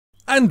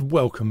And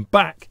welcome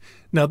back.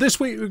 Now this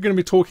week we're going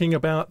to be talking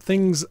about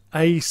things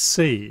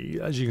AC.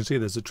 As you can see,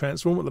 there's a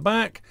transformer at the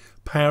back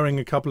powering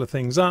a couple of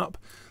things up.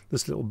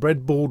 This little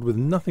breadboard with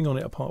nothing on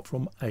it apart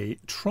from a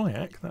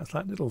Triac. That's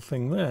that little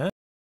thing there.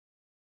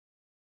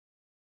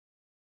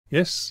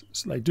 Yes,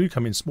 so they do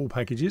come in small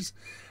packages.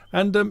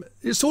 And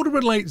it sort of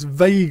relates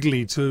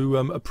vaguely to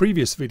a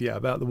previous video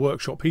about the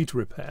workshop heater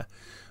repair,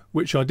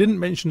 which I didn't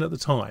mention at the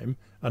time,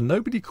 and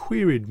nobody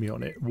queried me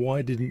on it.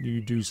 Why didn't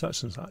you do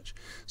such and such?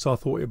 So I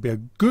thought it would be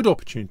a good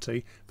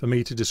opportunity for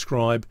me to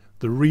describe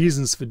the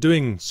reasons for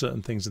doing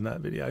certain things in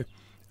that video,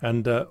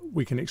 and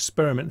we can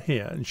experiment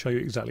here and show you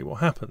exactly what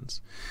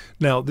happens.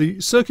 Now,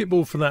 the circuit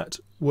board for that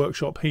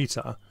workshop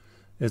heater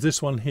is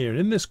this one here.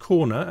 In this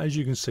corner, as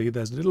you can see,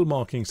 there's a little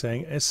marking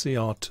saying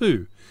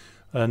SCR2,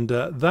 and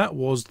that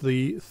was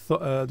the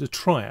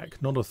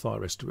Triac, not a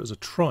thyristor, it was a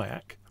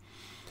Triac,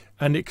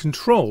 and it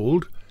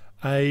controlled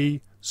a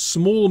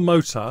small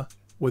motor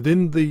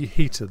within the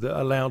heater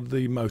that allowed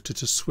the motor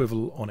to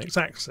swivel on its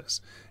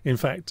axis. In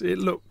fact,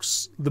 the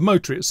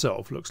motor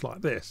itself looks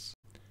like this.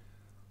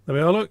 There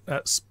we are, look,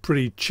 that's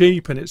pretty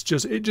cheap, and it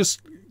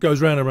just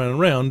goes round and round and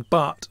round,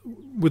 but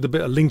with a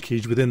bit of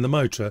linkage within the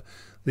motor,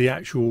 the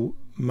actual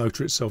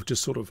motor itself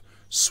just sort of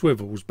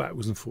swivels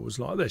backwards and forwards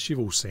like this. You've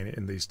all seen it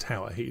in these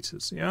tower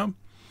heaters, yeah?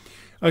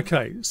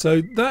 Okay,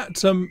 so that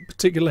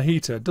particular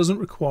heater doesn't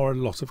require a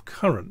lot of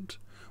current,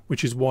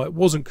 which is why it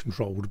wasn't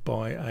controlled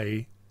by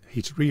a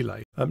heater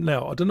relay.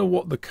 Now, I don't know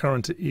what the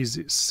current is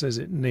it says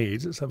it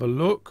needs. Let's have a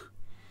look.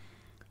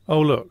 Oh,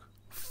 look,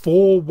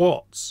 4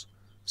 watts.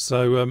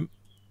 So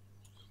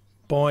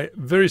by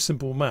very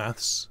simple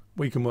maths,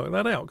 we can work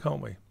that out,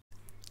 can't we?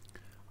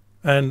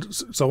 And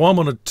so I'm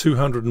on a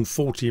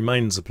 240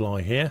 main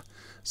supply here.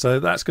 So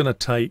that's going to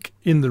take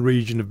in the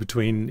region of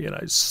between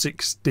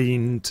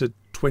 16 to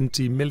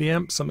 20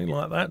 milliamps, something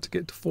like that, to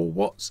get to 4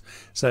 watts.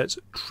 So it's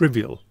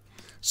trivial.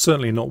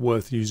 Certainly not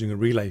worth using a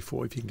relay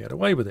for if you can get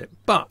away with it.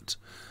 But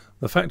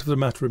the fact of the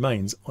matter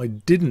remains, I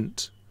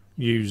didn't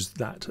use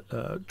that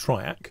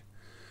Triac.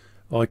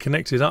 I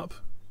connected up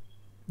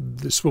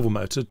the swivel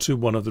motor to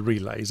one of the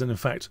relays, and in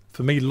fact,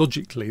 for me,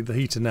 logically, the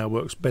heater now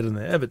works better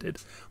than it ever did.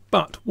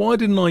 But why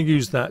didn't I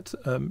use that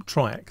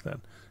Triac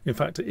then? In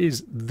fact, it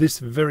is this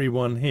very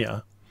one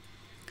here,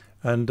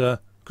 and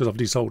because I've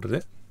desoldered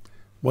it.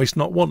 Waste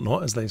not, want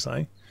not, as they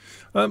say.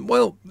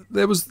 Well,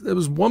 there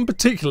was one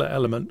particular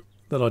element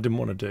that I didn't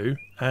want to do,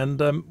 and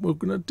we're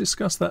going to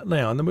discuss that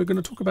now, and then we're going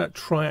to talk about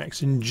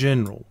Triacs in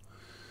general.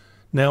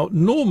 Now,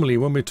 normally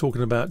when we're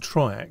talking about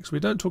Triacs, we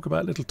don't talk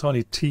about little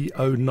tiny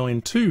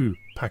T092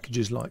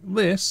 packages like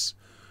this.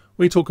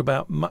 We talk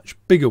about much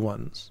bigger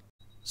ones.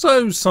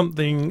 So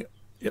something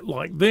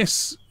like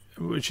this,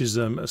 which is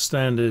a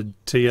standard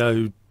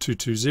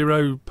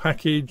TO220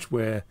 package,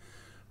 where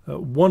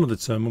one of the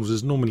terminals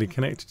is normally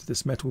connected to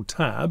this metal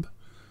tab.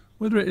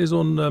 Whether it is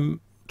on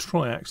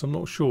Triacs, I'm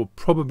not sure.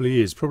 Probably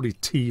is. Probably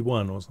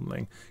T1 or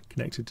something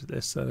connected to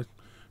this. So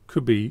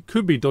could be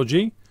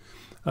dodgy.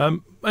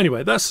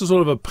 Anyway, that's a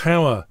sort of a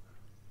power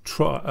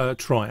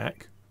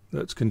Triac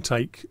that can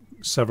take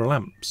several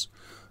amps.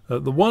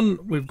 The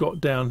one we've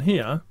got down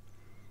here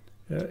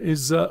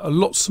is a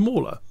lot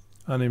smaller,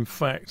 and in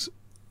fact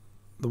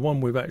the one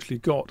we've actually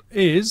got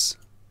is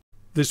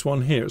this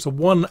one here. It's a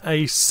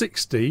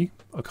 1A60.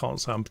 I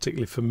can't say I'm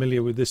particularly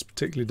familiar with this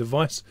particular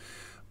device,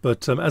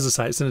 but as I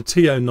say, it's in a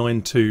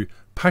TO92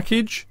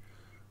 package.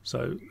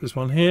 So this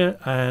one here,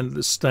 and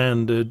the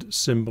standard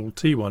symbol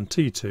T1,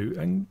 T2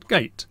 and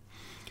gate.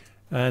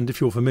 And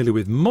if you're familiar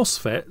with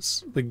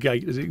MOSFETs, the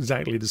gate is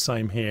exactly the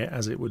same here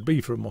as it would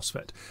be for a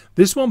MOSFET.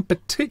 This one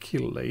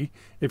particularly,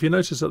 if you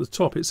notice at the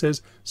top, it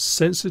says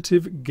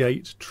sensitive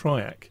gate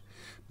Triac.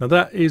 Now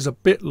that is a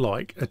bit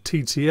like a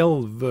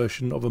TTL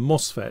version of a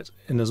MOSFET,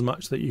 in as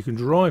much that you can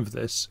drive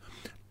this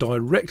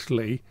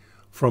directly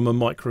from a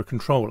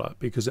microcontroller,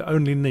 because it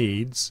only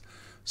needs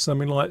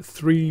something like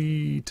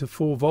 3 to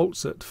 4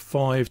 volts at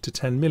 5 to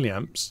 10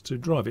 milliamps to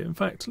drive it. In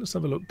fact, let's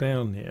have a look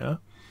down here.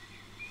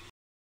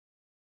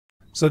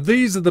 So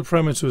these are the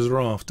parameters we're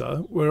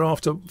after. We're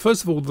after,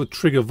 first of all, the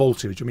trigger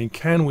voltage. I mean,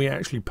 can we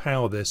actually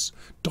power this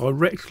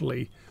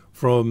directly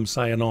from,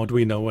 say, an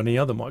Arduino or any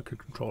other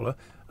microcontroller?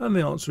 And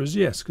the answer is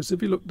yes, because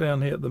if you look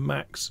down here at the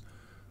max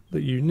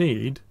that you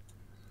need,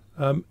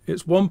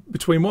 it's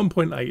between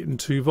 1.8 and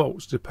 2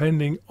 volts,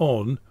 depending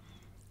on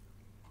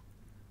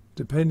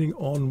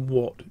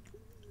what.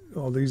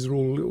 Oh, these are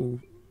all little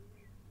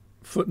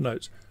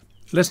footnotes.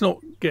 Let's not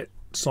get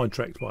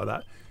sidetracked by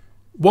that.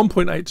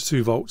 1.8 to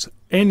 2 volts,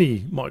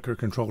 any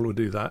microcontroller will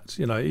do that,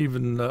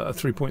 even a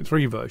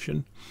 3.3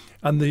 version.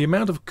 And the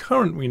amount of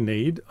current we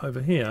need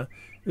over here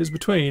is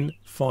between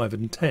 5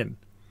 and 10.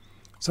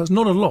 So it's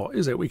not a lot,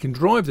 is it? We can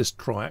drive this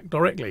Triac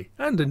directly.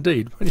 And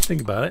indeed, when you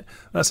think about it,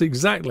 that's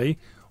exactly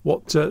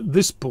what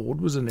this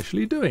board was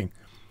initially doing.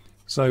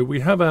 So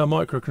we have our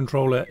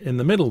microcontroller in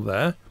the middle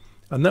there,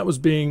 and that was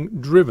being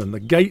driven. The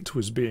gate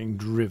was being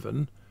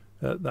driven.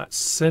 That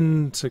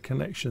center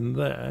connection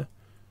there.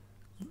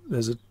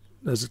 There's a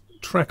there's a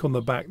track on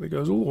the back that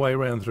goes all the way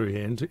around through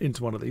here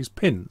into one of these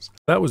pins.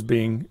 That was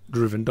being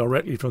driven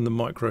directly from the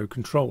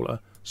microcontroller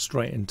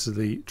straight into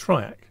the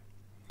Triac.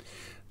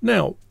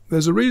 Now,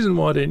 there's a reason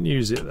why I didn't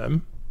use it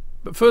then,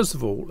 but first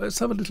of all, let's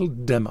have a little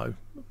demo.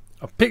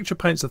 A picture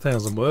paints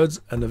 1,000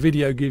 words and a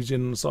video gives you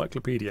an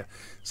encyclopedia.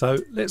 So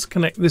let's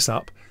connect this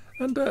up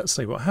and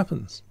see what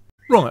happens.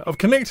 Right, I've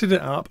connected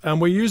it up and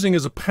we're using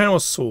as a power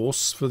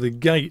source for the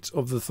gate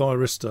of the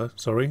thyristor,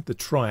 the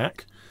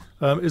Triac,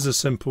 is a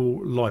simple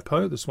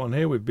LiPo. This one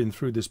here, we've been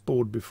through this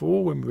board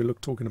before when we were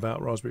talking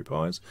about Raspberry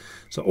Pis.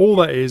 So all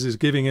that is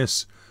giving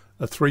us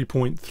a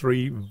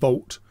 3.3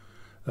 volt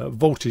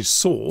voltage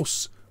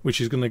source,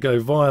 which is going to go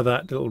via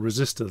that little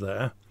resistor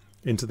there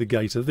into the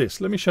gate of this.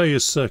 Let me show you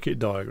a circuit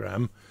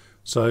diagram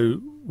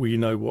so we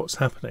know what's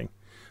happening.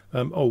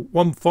 Oh,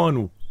 one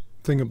final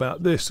thing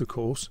about this, of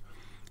course.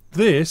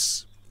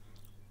 This,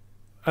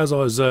 as I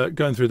was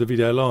going through the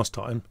video last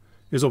time,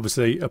 is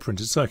obviously a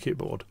printed circuit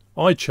board.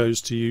 I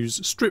chose to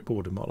use strip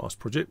board in my last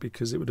project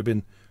because it would have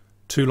been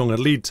too long a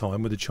lead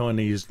time with the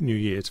Chinese New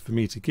Year for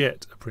me to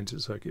get a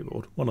printed circuit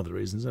board. One of the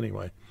reasons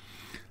anyway.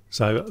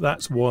 So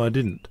that's why I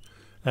didn't.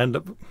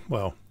 And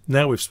well,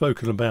 now we've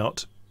spoken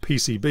about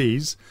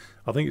PCBs,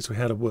 I think we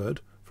had a word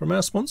from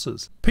our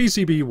sponsors.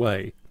 PCB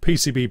Way,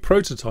 PCB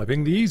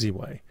prototyping the easy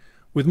way.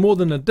 With more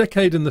than a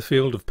decade in the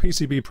field of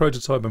PCB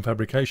prototype and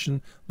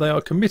fabrication, they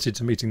are committed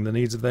to meeting the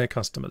needs of their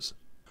customers.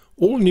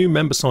 All new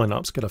member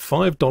sign-ups get a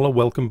 $5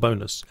 welcome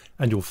bonus,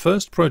 and your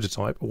first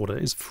prototype order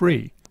is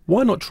free.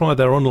 Why not try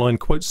their online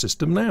quote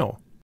system now?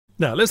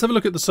 Now let's have a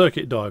look at the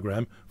circuit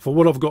diagram for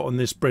what I've got on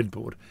this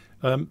breadboard.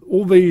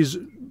 All these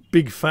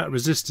big fat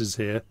resistors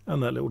here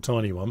and that little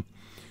tiny one,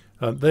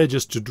 they're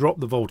just to drop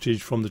the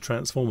voltage from the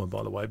transformer,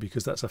 by the way,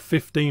 because that's a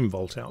 15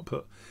 volt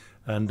output,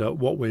 and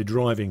what we're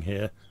driving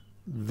here,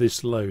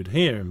 this load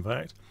here in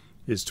fact,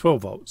 is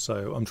 12 volts.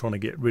 So I'm trying to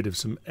get rid of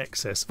some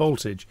excess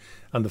voltage,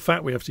 and the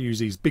fact we have to use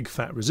these big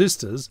fat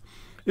resistors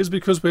is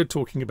because we're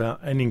talking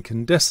about an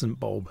incandescent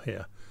bulb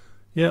here.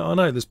 Yeah, I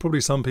know there's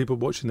probably some people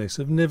watching this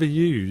who have never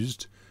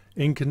used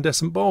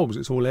incandescent bulbs.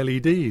 It's all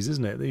LEDs,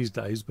 isn't it, these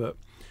days? But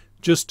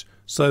just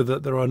so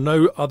that there are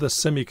no other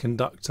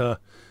semiconductor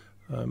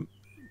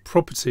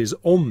properties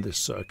on this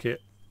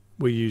circuit,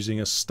 we're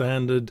using a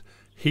standard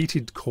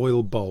heated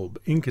coil bulb,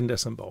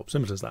 incandescent bulb,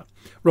 simple as that.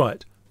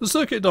 Right, the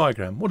circuit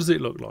diagram, what does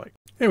it look like?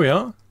 Here we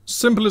are,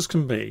 simple as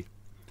can be.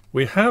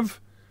 We have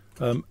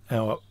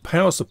our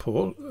power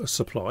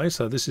supply,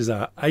 so this is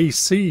our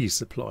AC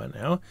supply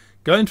now,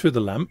 going through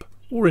the lamp,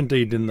 or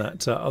indeed in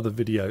that other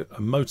video,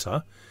 a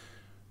motor,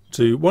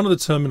 to one of the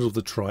terminals of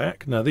the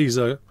Triac. Now these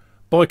are,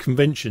 by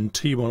convention,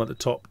 T1 at the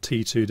top,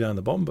 T2 down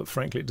the bottom, but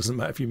frankly it doesn't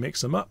matter if you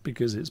mix them up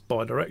because it's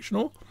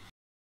bidirectional.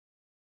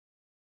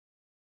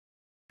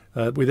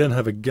 We then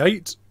have a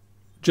gate,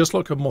 just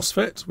like a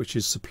MOSFET, which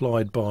is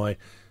supplied by,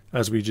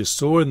 as we just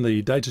saw in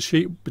the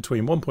datasheet,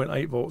 between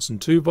 1.8 volts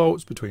and 2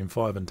 volts, between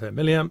 5 and 10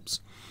 milliamps,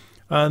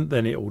 and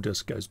then it all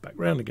just goes back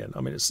round again.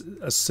 I mean, it's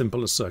as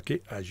simple a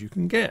circuit as you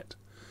can get.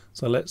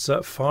 So let's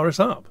fire it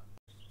up.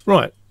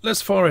 Right,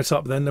 let's fire it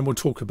up then we'll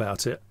talk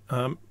about it.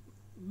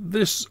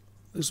 This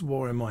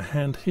wire in my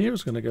hand here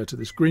is going to go to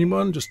this green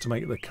one just to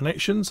make the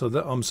connection, so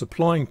that I'm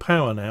supplying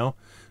power now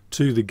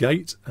to the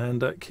gate.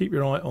 And keep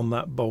your eye on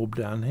that bulb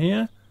down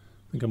here.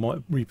 I think I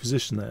might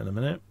reposition that in a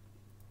minute.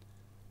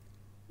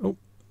 Oh,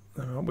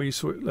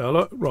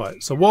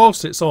 right, so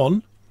whilst it's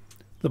on,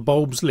 the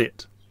bulb's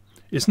lit.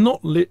 It's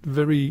not lit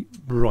very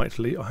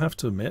brightly, I have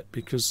to admit,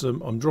 because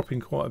I'm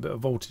dropping quite a bit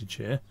of voltage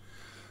here,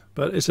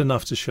 but it's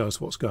enough to show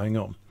us what's going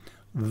on.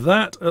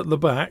 That at the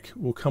back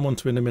we'll come on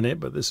to in a minute,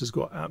 but this has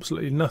got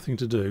absolutely nothing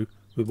to do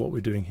with what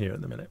we're doing here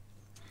at the minute.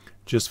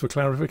 Just for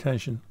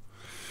clarification.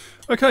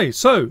 Okay,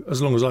 so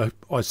as long as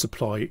I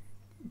supply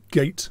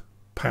gate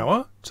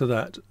power to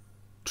that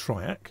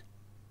Triac,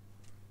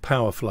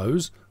 power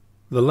flows.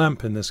 The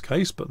lamp in this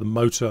case, but the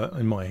motor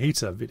in my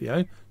heater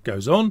video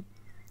goes on.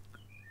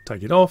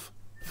 Take it off,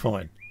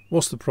 fine.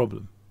 What's the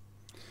problem?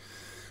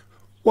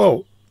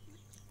 Well,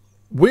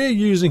 we're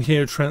using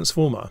here a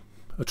transformer.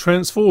 A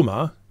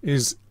transformer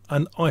is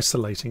an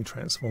isolating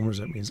transformer, as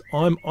it means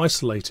I'm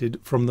isolated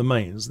from the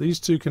mains.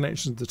 These two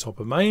connections at the top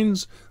are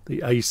mains,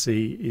 the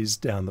AC is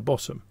down the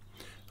bottom.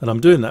 And I'm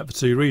doing that for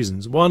two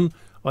reasons. One,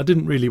 I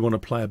didn't really want to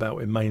play about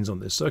with mains on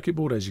this circuit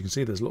board. As you can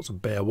see, there's lots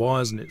of bare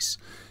wires and it's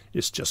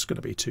just going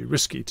to be too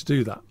risky to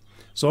do that.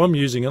 So I'm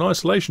using an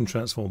isolation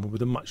transformer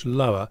with a much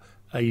lower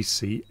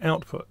AC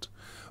output.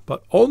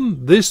 But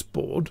on this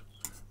board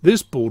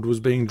was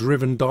being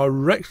driven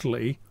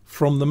directly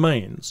from the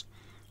mains.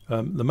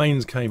 The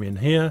mains came in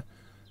here,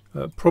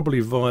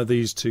 probably via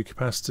these two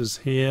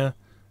capacitors here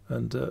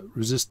and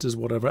resistors,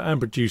 whatever, and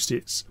produced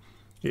its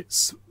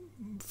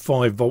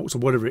 5 volts or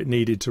whatever it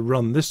needed to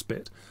run this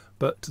bit.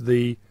 But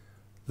the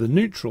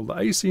neutral, the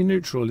AC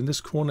neutral in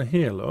this corner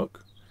here,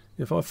 look,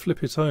 if I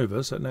flip it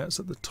over, so now it's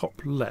at the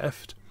top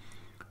left,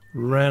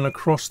 ran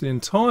across the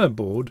entire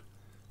board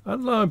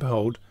and lo and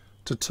behold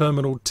to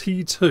terminal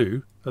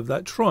T2 of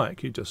that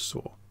Triac you just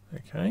saw.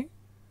 Okay,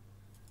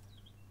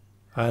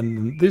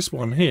 and this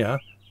one here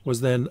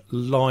was then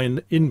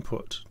line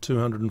input,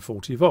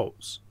 240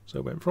 volts. So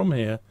it went from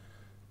here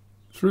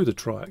through the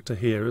Triac to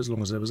here as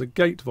long as there was a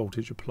gate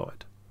voltage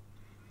applied.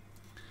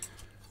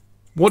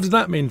 What did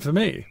that mean for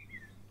me?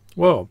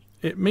 Well,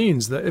 it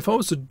means that if I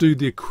was to do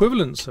the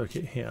equivalent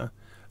circuit here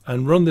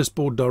and run this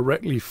board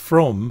directly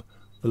from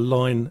the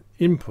line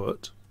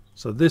input,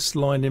 so this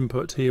line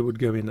input here would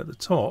go in at the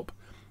top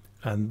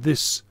and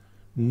this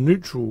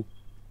neutral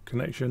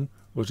connection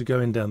was to go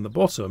in down the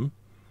bottom,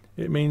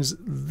 it means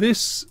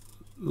this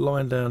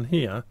line down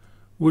here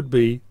would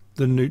be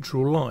the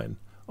neutral line.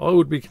 I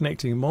would be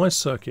connecting my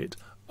circuit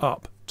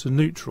up to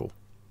neutral.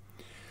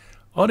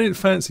 I didn't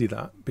fancy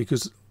that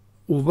because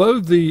although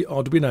the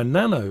Arduino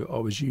Nano I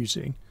was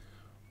using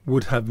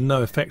would have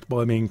no effect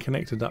by being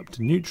connected up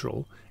to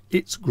neutral,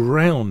 its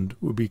ground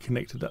would be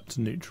connected up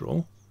to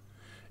neutral.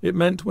 It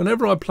meant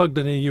whenever I plugged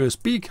in a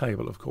USB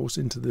cable, of course,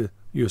 into the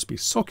USB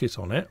socket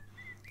on it,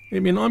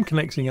 it meant I'm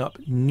connecting up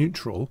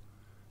neutral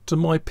to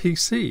my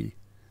PC,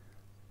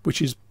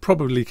 which is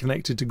probably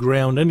connected to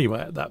ground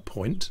anyway at that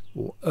point,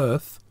 or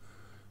earth,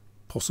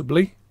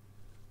 possibly,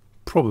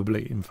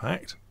 probably in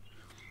fact.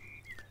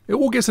 It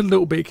all gets a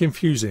little bit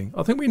confusing.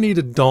 I think we need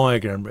a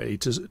diagram really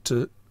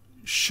to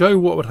show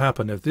what would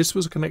happen if this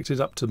was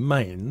connected up to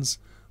mains,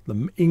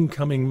 the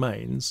incoming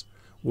mains,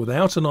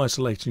 without an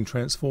isolating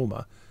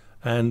transformer,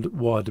 and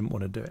why I didn't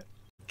want to do it.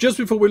 Just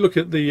before we look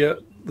at the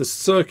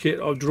circuit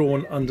I've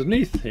drawn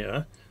underneath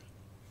here,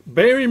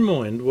 bear in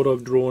mind what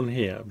I've drawn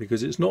here,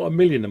 because it's not a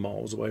million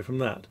miles away from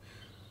that.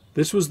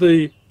 This was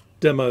the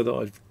demo that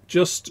I've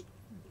just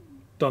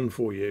done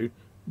for you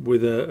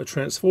with a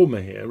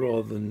transformer here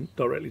rather than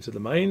directly to the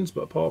mains,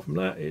 but apart from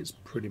that it's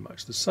pretty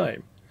much the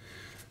same.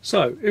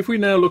 So if we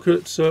now look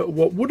at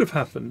what would have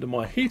happened in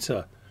my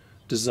heater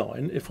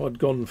design if I'd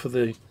gone for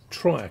the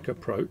Triac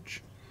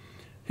approach.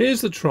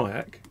 Here's the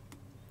Triac,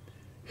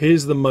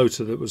 here's the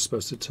motor that was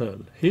supposed to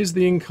turn, here's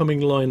the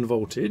incoming line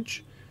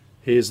voltage,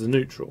 here's the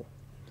neutral.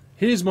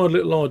 Here's my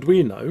little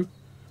Arduino,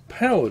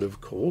 powered of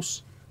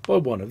course by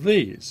one of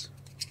these.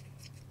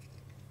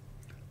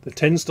 The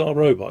 10-star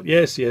robot,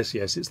 yes,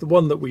 it's the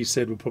one that we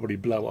said would probably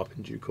blow up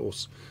in due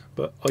course,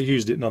 but I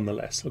used it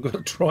nonetheless. I've got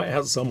to try it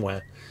out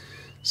somewhere.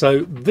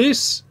 So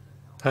this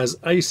has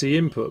AC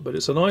input, but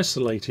it's an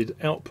isolated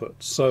output.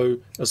 So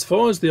as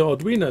far as the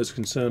Arduino is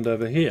concerned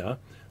over here,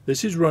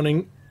 this is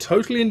running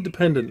totally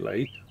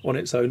independently on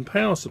its own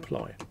power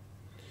supply.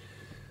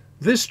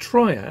 This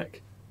Triac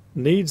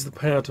needs the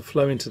power to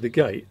flow into the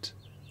gate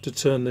to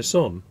turn this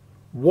on.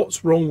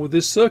 What's wrong with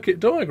this circuit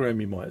diagram,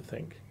 you might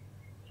think?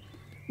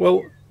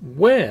 Well,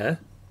 where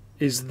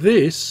is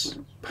this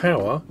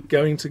power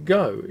going to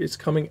go? It's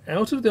coming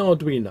out of the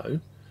Arduino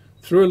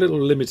through a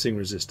little limiting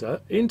resistor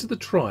into the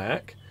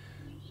Triac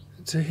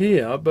to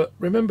here, but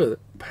remember,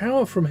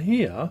 power from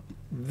here,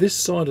 this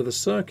side of the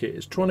circuit,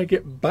 is trying to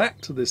get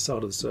back to this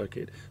side of the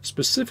circuit,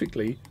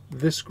 specifically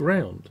this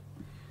ground.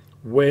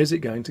 Where's it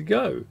going to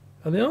go?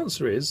 And the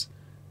answer is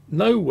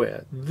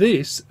nowhere.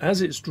 This,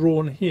 as it's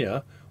drawn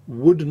here,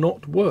 would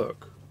not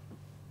work.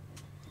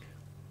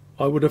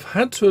 I would have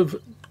had to have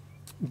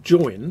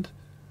joined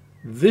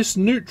this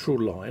neutral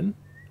line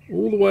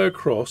all the way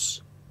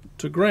across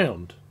to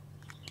ground.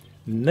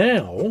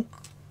 Now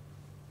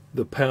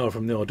the power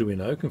from the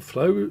Arduino can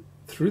flow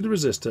through the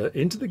resistor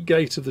into the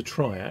gate of the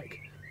Triac,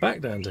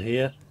 back down to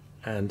here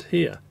and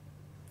here.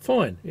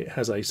 Fine, it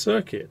has a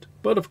circuit,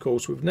 but of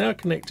course we've now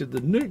connected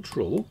the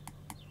neutral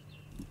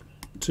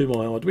to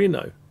my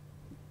Arduino,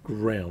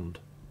 ground.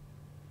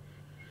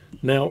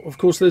 Now of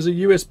course there's a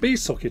USB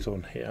socket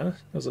on here,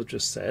 as I've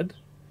just said,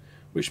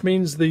 which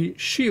means the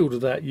shield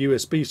of that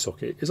USB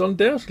socket is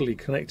undoubtedly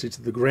connected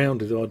to the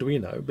ground of the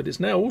Arduino, but it's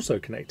now also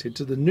connected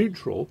to the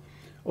neutral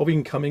of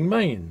incoming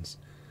mains.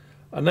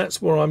 And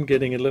that's where I'm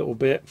getting a little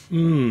bit,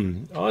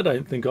 I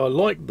don't think I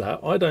like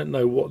that. I don't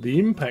know what the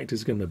impact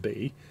is going to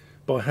be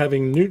by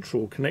having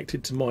neutral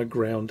connected to my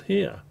ground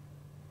here.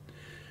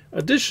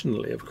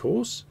 Additionally, of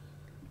course,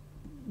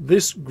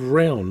 this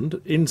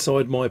ground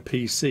inside my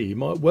PC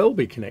might well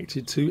be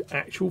connected to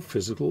actual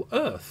physical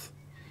earth.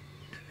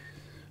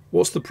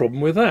 What's the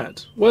problem with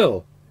that?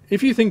 Well,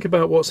 if you think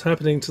about what's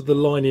happening to the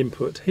line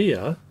input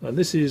here, and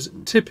this is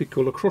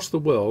typical across the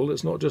world,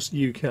 it's not just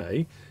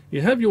UK,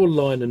 you have your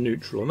line and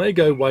neutral, and they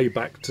go way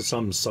back to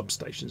some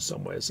substation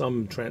somewhere,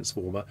 some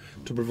transformer,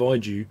 to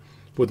provide you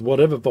with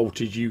whatever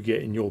voltage you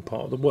get in your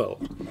part of the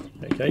world.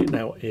 Okay,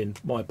 now in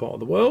my part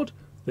of the world,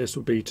 this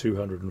would be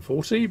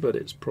 240, but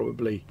it's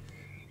probably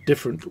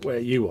different where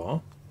you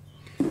are.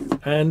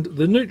 And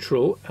the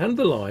neutral and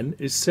the line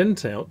is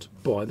sent out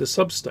by the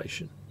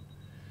substation.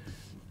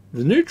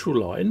 The neutral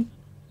line,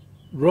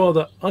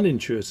 rather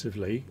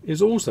unintuitively,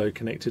 is also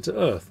connected to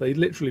earth. They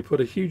literally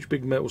put a huge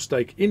big metal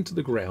stake into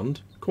the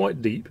ground,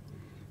 quite deep,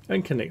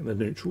 and connect the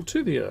neutral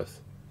to the earth.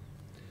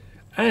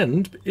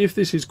 And if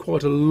this is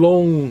quite a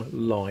long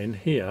line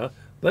here,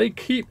 they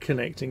keep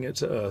connecting it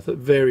to earth at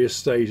various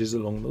stages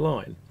along the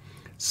line.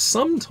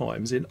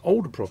 Sometimes in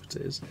older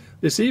properties,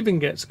 this even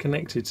gets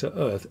connected to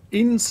earth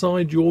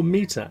inside your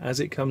meter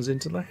as it comes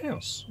into the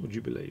house, would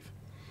you believe?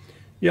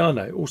 Yeah, I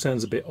know, it all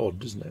sounds a bit odd,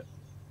 doesn't it?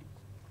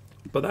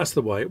 But that's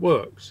the way it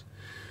works.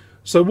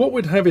 So what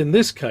we'd have in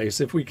this case,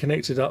 if we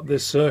connected up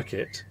this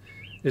circuit,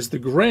 is the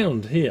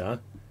ground here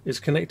is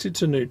connected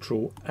to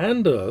neutral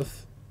and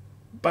earth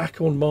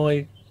back on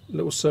my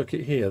little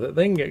circuit here, that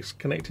then gets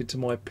connected to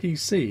my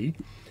PC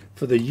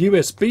for the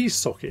USB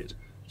socket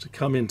to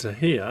come into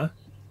here.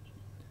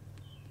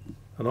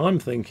 And I'm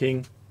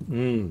thinking,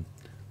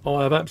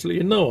 I have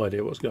absolutely no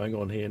idea what's going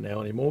on here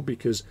now anymore,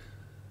 because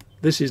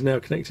this is now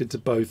connected to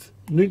both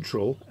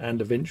neutral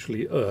and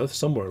eventually earth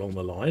somewhere along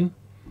the line.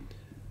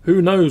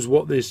 Who knows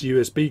what this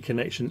USB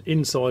connection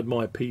inside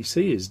my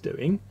PC is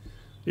doing?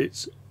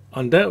 It's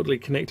undoubtedly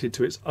connected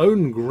to its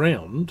own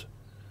ground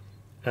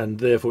and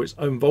therefore its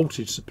own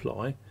voltage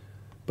supply,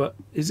 but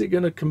is it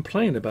going to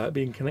complain about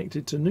being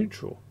connected to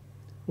neutral?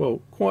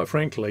 Well, quite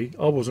frankly,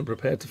 I wasn't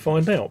prepared to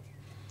find out.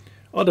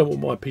 I don't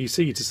want my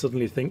PC to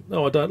suddenly think,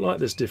 no, I don't like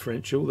this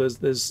differential.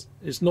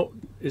 It's not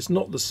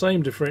the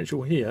same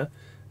differential here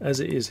as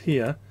it is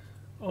here.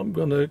 I'm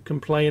going to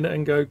complain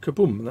and go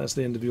kaboom, and that's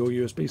the end of your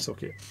USB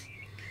socket.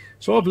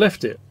 So I've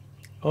left it.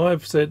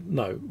 I've said,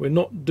 no, we're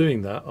not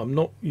doing that. I'm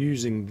not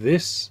using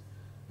this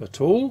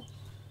at all.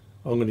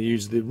 I'm going to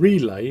use the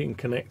relay and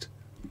connect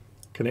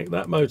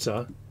that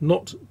motor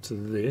not to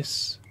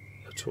this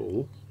at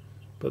all,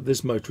 but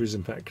this motor is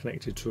in fact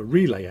connected to a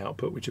relay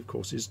output, which of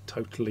course is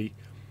totally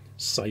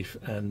safe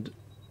and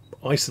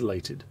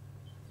isolated.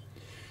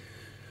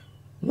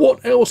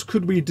 What else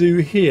could we do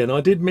here? And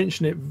I did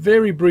mention it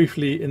very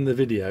briefly in the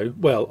video.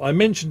 Well, I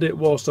mentioned it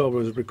whilst I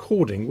was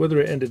recording. Whether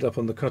it ended up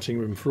on the cutting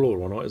room floor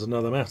or not is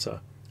another matter.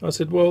 I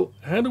said, well,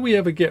 how do we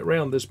ever get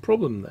around this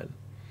problem then?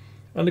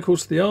 And of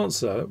course the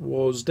answer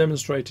was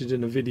demonstrated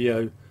in a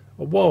video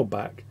a while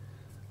back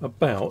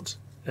about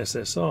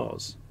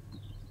SSRs.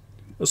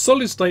 A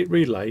solid state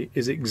relay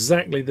is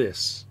exactly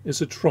this. It's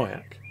a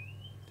Triac,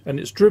 and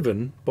it's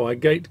driven by a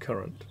gate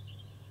current,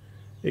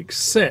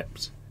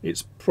 except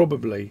it's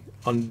probably,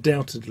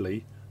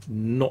 undoubtedly,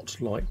 not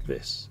like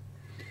this.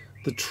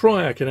 The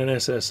Triac in an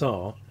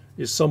SSR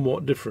is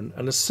somewhat different,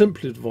 and a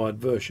simplified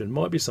version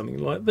might be something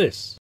like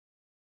this.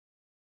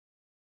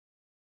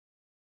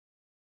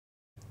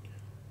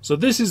 So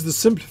this is the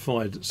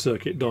simplified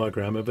circuit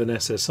diagram of an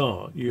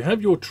SSR. You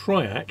have your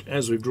Triac,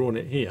 as we've drawn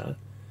it here,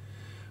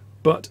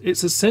 but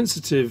it's a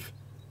sensitive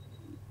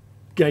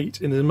gate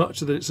in as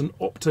much that it's an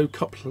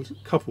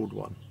opto-coupled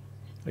one.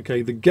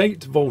 Okay, the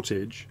gate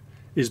voltage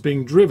is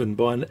being driven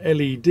by an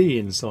LED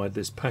inside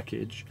this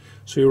package,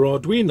 so your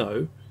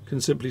Arduino can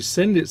simply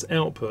send its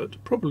output,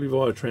 probably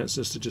via a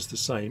transistor just the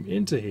same,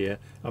 into here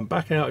and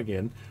back out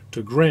again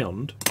to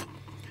ground.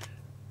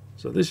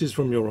 So this is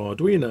from your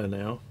Arduino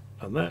now,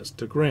 and that's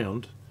to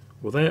ground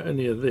without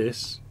any of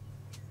this.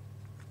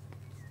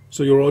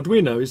 So your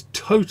Arduino is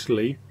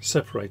totally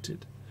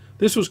separated.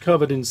 This was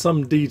covered in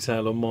some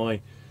detail on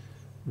my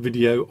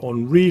video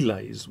on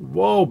relays a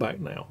while back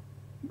now.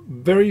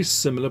 Very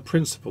similar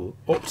principle,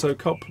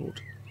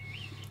 opto-coupled.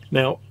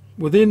 Now,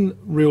 within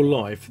real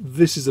life,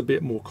 this is a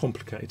bit more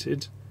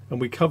complicated, and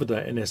we covered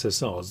that in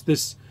SSRs.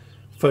 This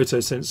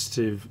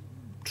photosensitive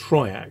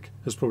Triac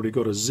has probably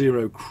got a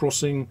zero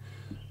crossing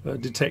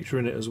detector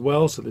in it as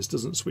well, so this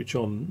doesn't switch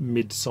on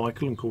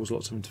mid-cycle and cause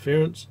lots of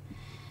interference.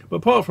 But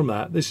apart from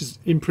that, this is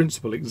in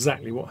principle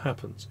exactly what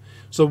happens.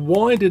 So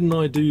why didn't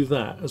I do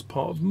that as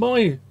part of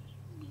my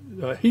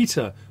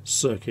heater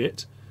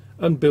circuit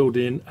and build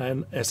in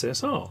an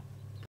SSR?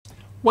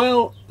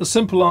 Well, the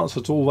simple answer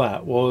to all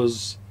that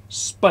was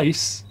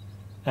space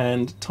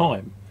and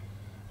time.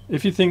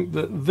 If you think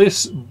that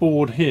this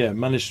board here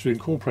managed to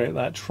incorporate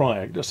that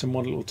Triac just in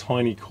one little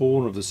tiny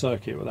corner of the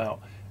circuit without,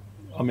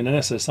 I mean, an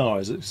SSR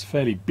is a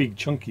fairly big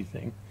chunky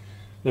thing,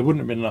 there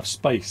wouldn't have been enough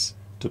space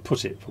to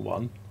put it, for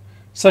one.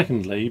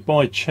 Secondly,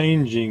 by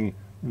changing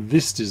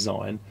this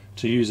design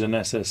to use an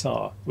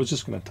SSR was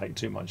just going to take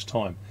too much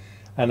time.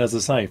 And as I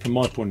say, from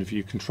my point of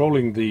view,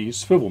 controlling the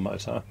swivel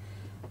motor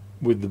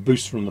with the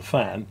boost from the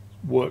fan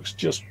works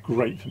just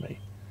great for me.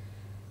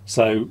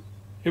 So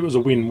it was a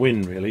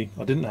win-win really.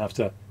 I didn't have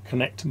to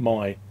connect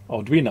my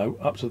Arduino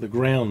up to the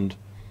ground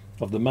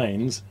of the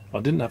mains. I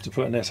didn't have to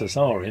put an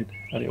SSR in,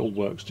 and it all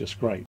works just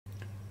great.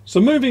 So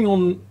moving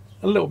on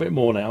a little bit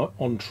more now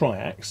on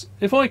Triacs.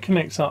 If I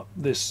connect up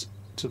this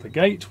to the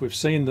gate, we've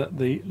seen that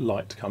the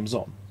light comes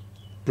on.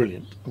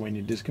 Brilliant. When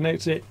you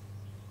disconnect it,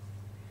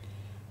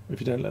 if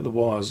you don't let the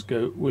wires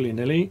go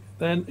willy-nilly,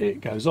 then it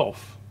goes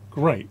off.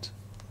 Great.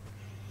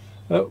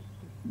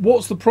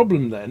 What's the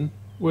problem then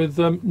with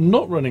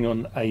not running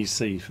on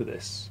AC for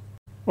this?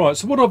 Right,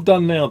 so what I've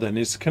done now then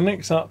is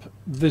connect up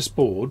this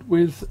board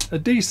with a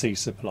DC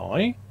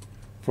supply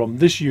from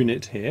this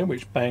unit here,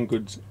 which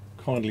Banggood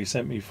kindly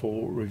sent me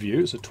for review.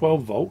 It's a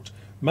 12 volt,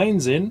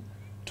 mains in,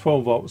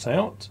 12 volts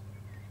out,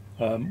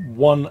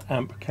 1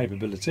 amp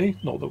capability.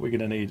 Not that we're going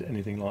to need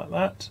anything like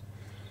that.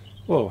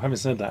 Well, having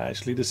said that,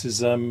 actually, this is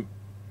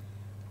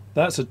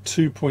that's a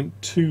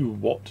 2.2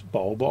 watt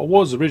bulb. I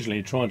was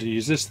originally trying to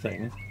use this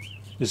thing.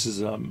 This is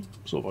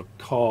sort of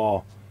a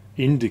car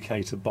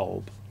indicator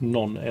bulb,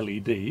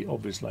 non-LED,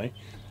 obviously.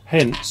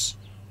 Hence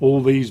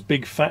all these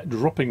big fat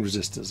dropping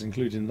resistors,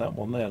 including that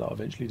one there that I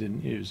eventually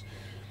didn't use.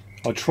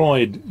 I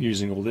tried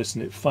using all this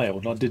and it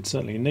failed, and I did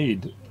certainly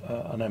need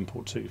an amp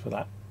or two for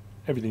that.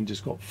 Everything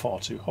just got far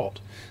too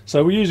hot.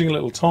 So we're using a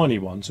little tiny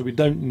one, so we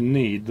don't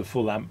need the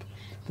full amp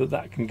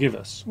that can give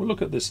us. We'll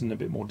look at this in a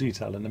bit more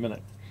detail in a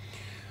minute.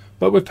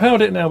 But we've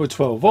powered it now with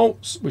 12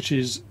 volts, which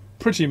is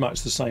pretty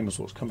much the same as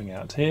what's coming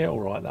out here.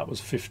 Alright, that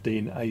was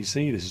 15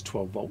 AC, this is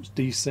 12 volts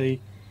DC.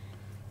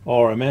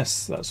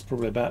 RMS, that's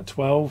probably about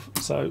 12,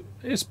 so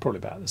it's probably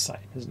about the same,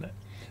 isn't it?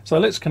 So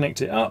let's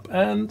connect it up,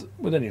 and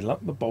with any luck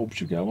the bulb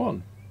should go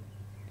on.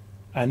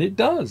 And it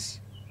does.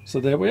 So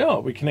there we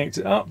are, we connect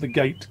it up, the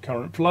gate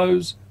current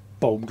flows,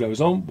 bulb goes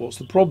on. What's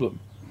the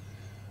problem?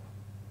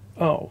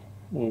 Oh,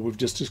 well, we've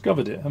just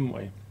discovered it, haven't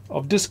we?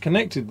 I've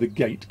disconnected the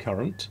gate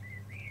current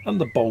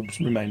and the bulb's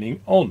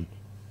remaining on.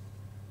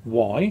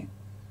 Why?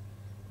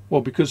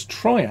 Well, because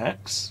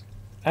Triacs,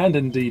 and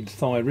indeed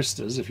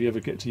thyristors, if you ever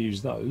get to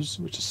use those,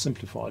 which are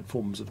simplified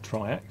forms of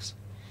Triacs,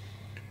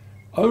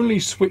 only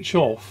switch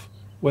off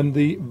when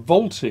the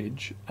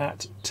voltage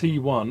at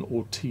T1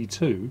 or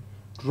T2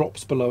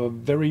 drops below a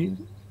very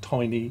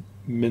tiny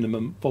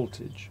minimum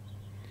voltage.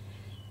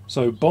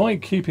 So by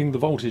keeping the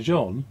voltage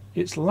on,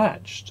 it's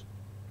latched,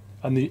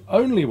 and the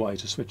only way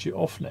to switch it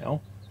off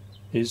now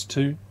is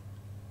to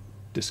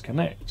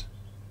disconnect.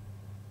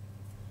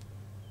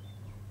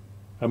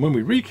 And when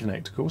we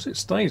reconnect, of course, it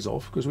stays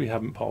off because we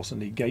haven't passed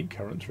any gate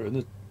current through and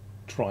the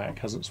Triac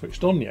hasn't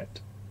switched on yet.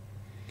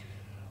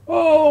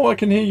 Oh, I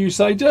can hear you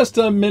say, just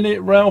a minute,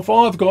 Ralph,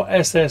 I've got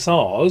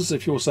SSRs,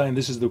 if you're saying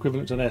this is the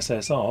equivalent to an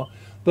SSR,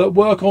 that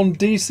work on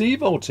DC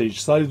voltage,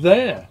 so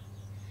there.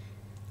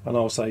 And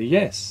I'll say,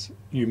 yes,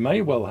 you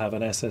may well have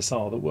an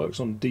SSR that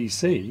works on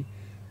DC,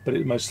 but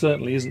it most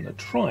certainly isn't a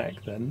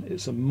Triac then,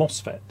 it's a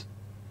MOSFET.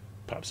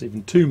 Perhaps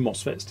even two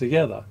MOSFETs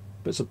together,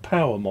 but it's a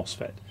power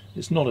MOSFET.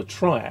 It's not a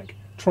Triac.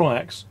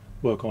 Triacs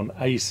work on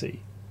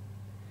AC.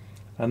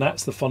 And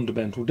that's the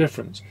fundamental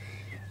difference.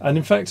 And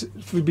in fact,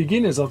 for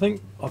beginners, I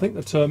think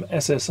the term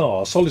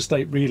SSR, solid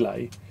state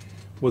relay,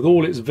 with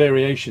all its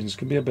variations,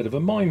 can be a bit of a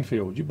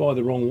minefield. You buy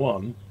the wrong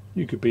one,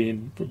 you could be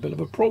in for a bit of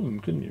a problem,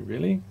 couldn't you,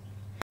 really?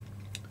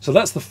 So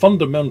that's the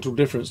fundamental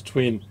difference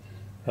between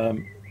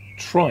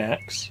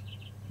Triacs,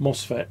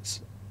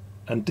 MOSFETs,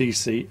 and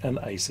DC and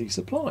AC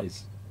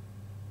supplies.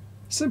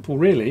 Simple,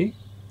 really,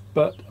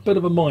 but a bit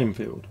of a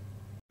minefield.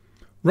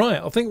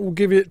 Right, I think we'll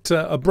give it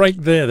a break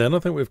there then. I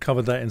think we've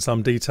covered that in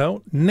some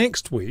detail.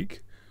 Next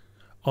week,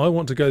 I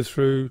want to go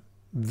through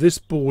this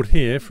board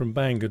here from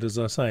Banggood, as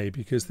I say,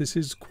 because this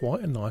is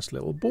quite a nice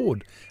little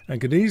board and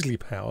could easily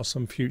power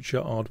some future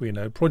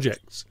Arduino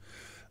projects.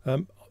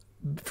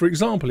 For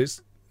example,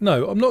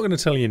 no, I'm not going to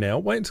tell you now.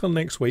 Wait until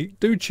next week.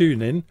 Do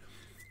tune in.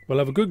 We'll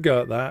have a good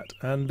go at that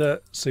and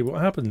see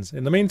what happens.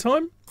 In the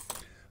meantime,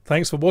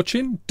 thanks for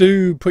watching.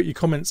 Do put your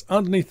comments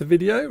underneath the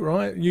video,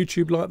 right?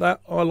 YouTube like that.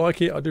 I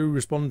like it. I do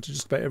respond to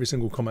just about every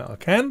single comment I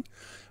can.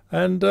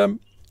 And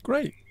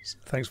great.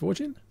 Thanks for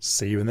watching.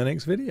 See you in the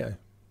next video.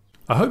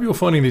 I hope you're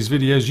finding these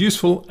videos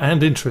useful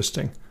and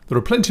interesting. There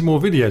are plenty more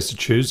videos to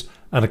choose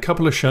and a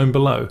couple are shown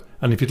below.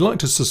 And if you'd like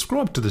to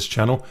subscribe to this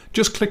channel,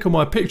 just click on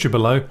my picture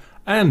below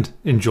and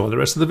enjoy the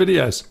rest of the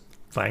videos.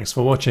 Thanks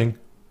for watching.